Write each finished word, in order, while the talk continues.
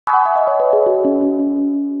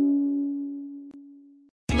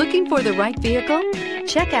Looking for the right vehicle?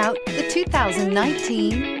 Check out the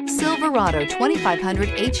 2019 Silverado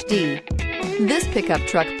 2500HD. This pickup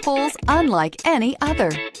truck pulls unlike any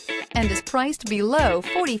other and is priced below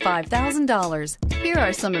 $45,000. Here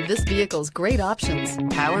are some of this vehicle's great options: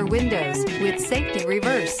 power windows with safety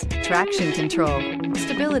reverse, traction control,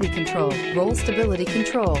 stability control, roll stability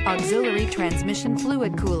control, auxiliary transmission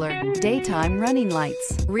fluid cooler, daytime running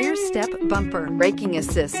lights, rear step bumper, braking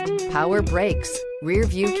assist, power brakes, rear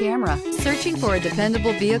view camera. Searching for a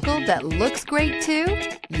dependable vehicle that looks great too?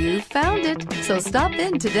 You found it, so stop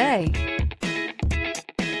in today.